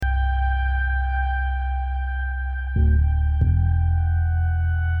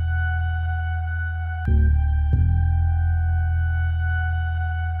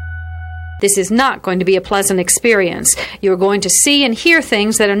This is not going to be a pleasant experience. You're going to see and hear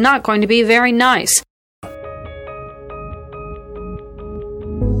things that are not going to be very nice.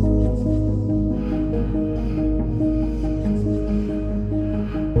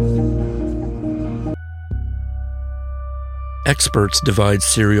 Experts divide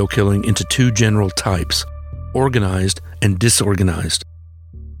serial killing into two general types, organized and disorganized.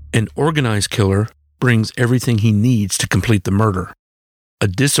 An organized killer brings everything he needs to complete the murder. A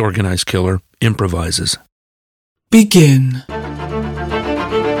disorganized killer improvises. Begin.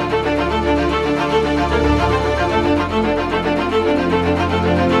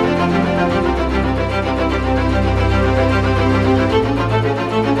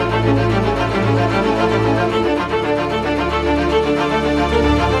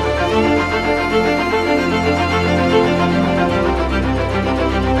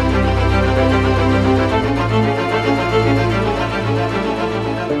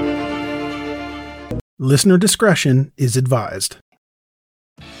 Listener discretion is advised.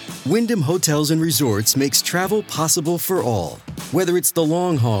 Wyndham Hotels & Resorts makes travel possible for all. Whether it's the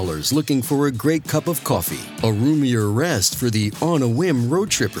long haulers looking for a great cup of coffee, a roomier rest for the on-a-whim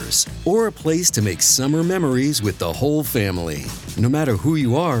road trippers, or a place to make summer memories with the whole family. No matter who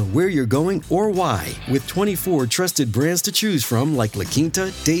you are, where you're going, or why, with 24 trusted brands to choose from like La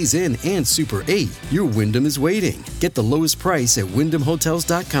Quinta, Days Inn, and Super 8, your Wyndham is waiting. Get the lowest price at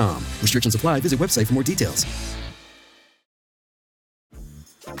WyndhamHotels.com. Restrictions apply. Visit website for more details.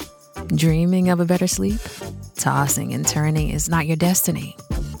 Dreaming of a better sleep? Tossing and turning is not your destiny.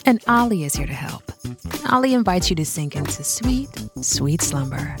 And Ollie is here to help. Ollie invites you to sink into sweet, sweet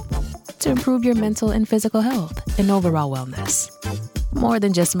slumber to improve your mental and physical health and overall wellness. More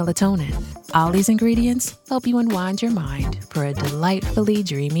than just melatonin, Ollie's ingredients help you unwind your mind for a delightfully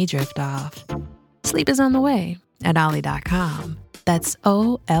dreamy drift off. Sleep is on the way at Ollie.com. That's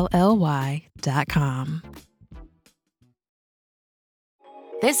OLLY.com.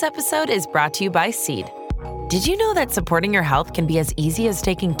 This episode is brought to you by Seed. Did you know that supporting your health can be as easy as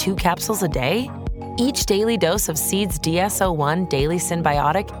taking 2 capsules a day? Each daily dose of Seed's DSO1 Daily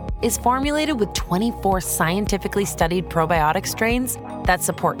Synbiotic is formulated with 24 scientifically studied probiotic strains that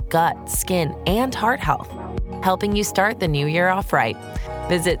support gut, skin, and heart health, helping you start the new year off right.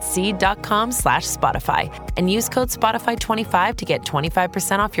 Visit seed.com/Spotify and use code Spotify25 to get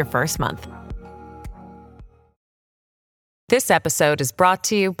 25% off your first month. This episode is brought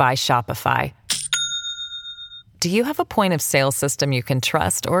to you by Shopify. Do you have a point of sale system you can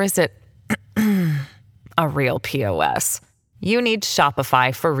trust, or is it a real POS? You need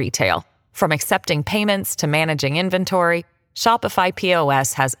Shopify for retail. From accepting payments to managing inventory, Shopify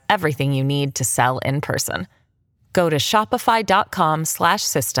POS has everything you need to sell in person. Go to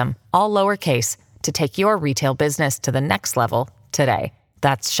shopify.com/system, all lowercase, to take your retail business to the next level today.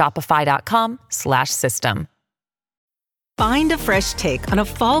 That's shopify.com/system. Find a fresh take on a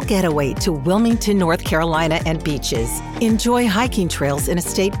fall getaway to Wilmington, North Carolina and beaches. Enjoy hiking trails in a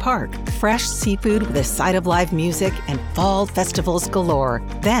state park, fresh seafood with a side of live music, and fall festivals galore.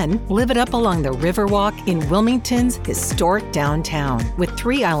 Then live it up along the Riverwalk in Wilmington's historic downtown. With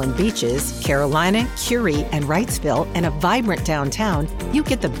 3 island beaches, Carolina, Curie, and Wrightsville, and a vibrant downtown, you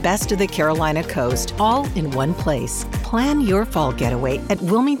get the best of the Carolina coast all in one place. Plan your fall getaway at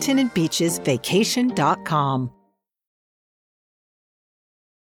WilmingtonandBeachesVacation.com.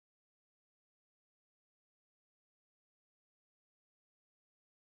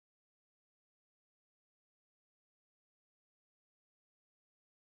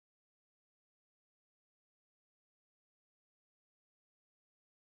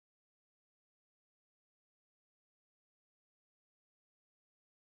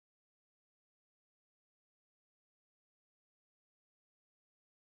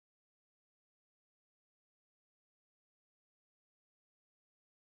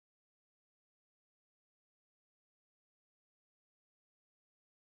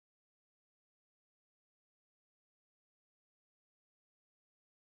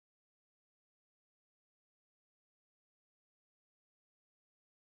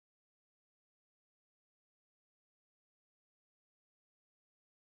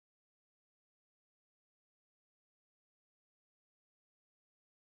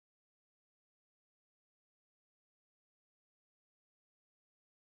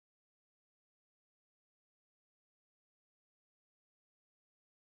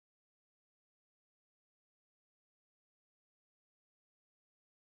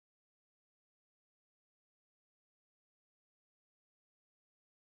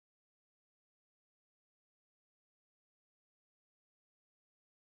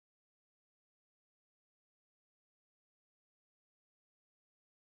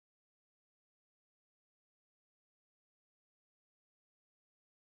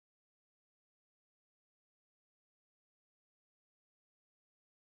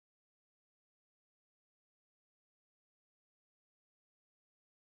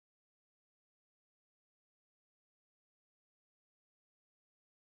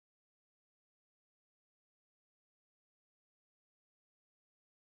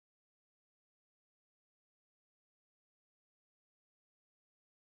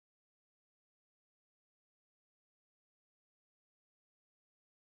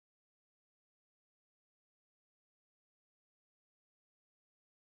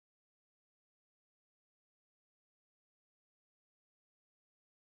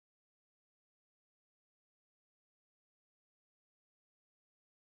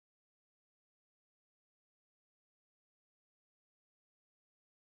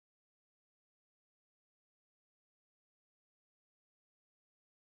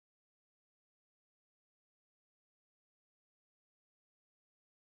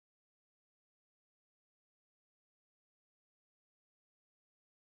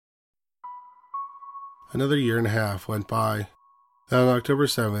 Another year and a half went by. Then on October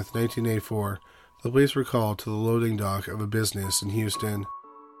 7th, 1984, the police were called to the loading dock of a business in Houston.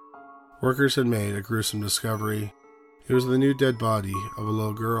 Workers had made a gruesome discovery. It was the new dead body of a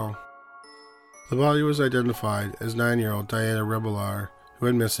little girl. The body was identified as 9-year-old Diana Rebelar, who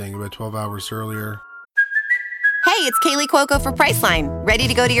went missing about 12 hours earlier. Hey, it's Kaylee Cuoco for Priceline. Ready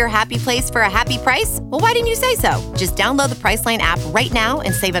to go to your happy place for a happy price? Well, why didn't you say so? Just download the Priceline app right now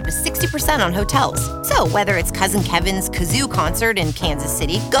and save up to 60% on hotels. So whether it's Cousin Kevin's Kazoo Concert in Kansas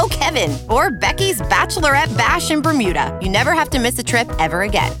City, go Kevin, or Becky's Bachelorette Bash in Bermuda, you never have to miss a trip ever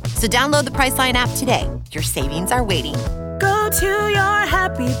again. So download the Priceline app today. Your savings are waiting. Go to your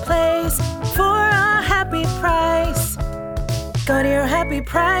happy place for a happy price. Go to your happy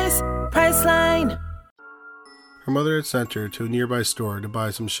price, Priceline. Her mother had sent her to a nearby store to buy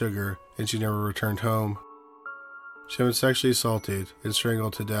some sugar, and she never returned home. She had been sexually assaulted and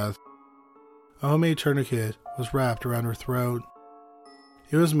strangled to death. A homemade tourniquet was wrapped around her throat.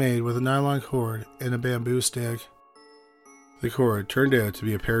 It was made with a nylon cord and a bamboo stick. The cord turned out to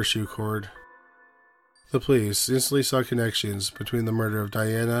be a parachute cord. The police instantly saw connections between the murder of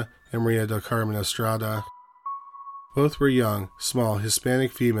Diana and Maria del Carmen Estrada. Both were young, small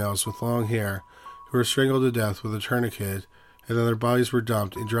Hispanic females with long hair who were strangled to death with a tourniquet, and then their bodies were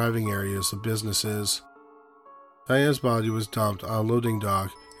dumped in driving areas of businesses. Diana's body was dumped on a loading dock,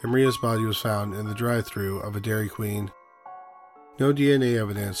 and Maria's body was found in the drive-thru of a Dairy Queen. No DNA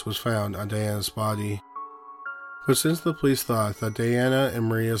evidence was found on Diana's body. But since the police thought that Diana and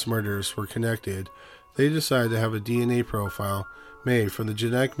Maria's murders were connected, they decided to have a DNA profile made from the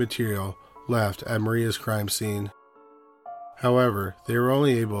genetic material left at Maria's crime scene. However, they were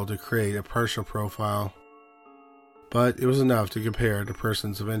only able to create a partial profile, but it was enough to compare to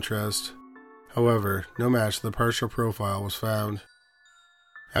persons of interest. However, no match to the partial profile was found.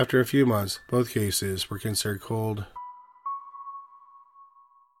 After a few months, both cases were considered cold.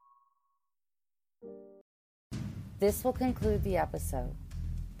 This will conclude the episode.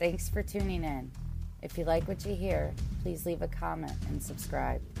 Thanks for tuning in. If you like what you hear, please leave a comment and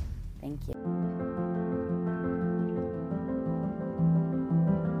subscribe. Thank you.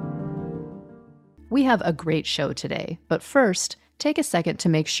 We have a great show today, but first, take a second to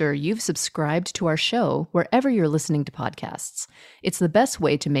make sure you've subscribed to our show wherever you're listening to podcasts. It's the best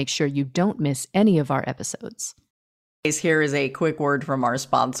way to make sure you don't miss any of our episodes. Here is a quick word from our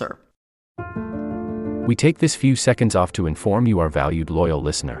sponsor. We take this few seconds off to inform you, our valued loyal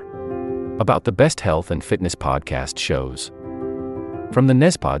listener, about the best health and fitness podcast shows from the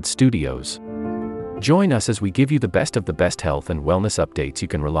Nespod Studios. Join us as we give you the best of the best health and wellness updates you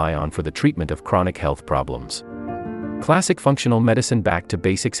can rely on for the treatment of chronic health problems. Classic functional medicine back to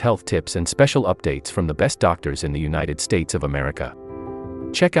basics health tips and special updates from the best doctors in the United States of America.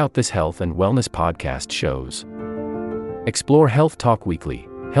 Check out this health and wellness podcast shows. Explore Health Talk Weekly,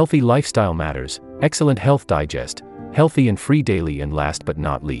 Healthy Lifestyle Matters, Excellent Health Digest, Healthy and Free Daily, and last but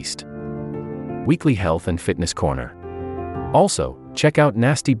not least, Weekly Health and Fitness Corner. Also, check out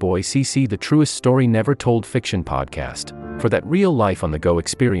Nasty Boy CC, the truest story never told fiction podcast, for that real life on the go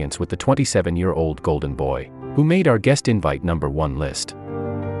experience with the 27-year-old golden boy, who made our guest invite #1 list.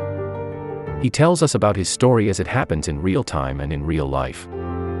 He tells us about his story as it happens in real time and in real life.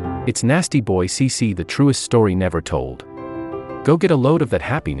 It's Nasty Boy CC, the truest story never told. Go get a load of that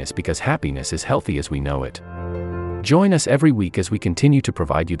happiness, because happiness is healthy as we know it. Join us every week as we continue to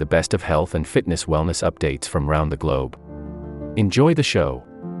provide you the best of health and fitness wellness updates from around the globe. Enjoy the show.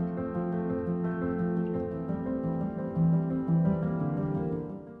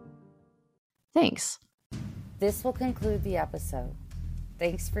 Thanks. This will conclude the episode.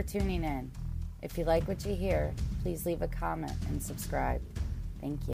 Thanks for tuning in. If you like what you hear, please leave a comment and subscribe. Thank you.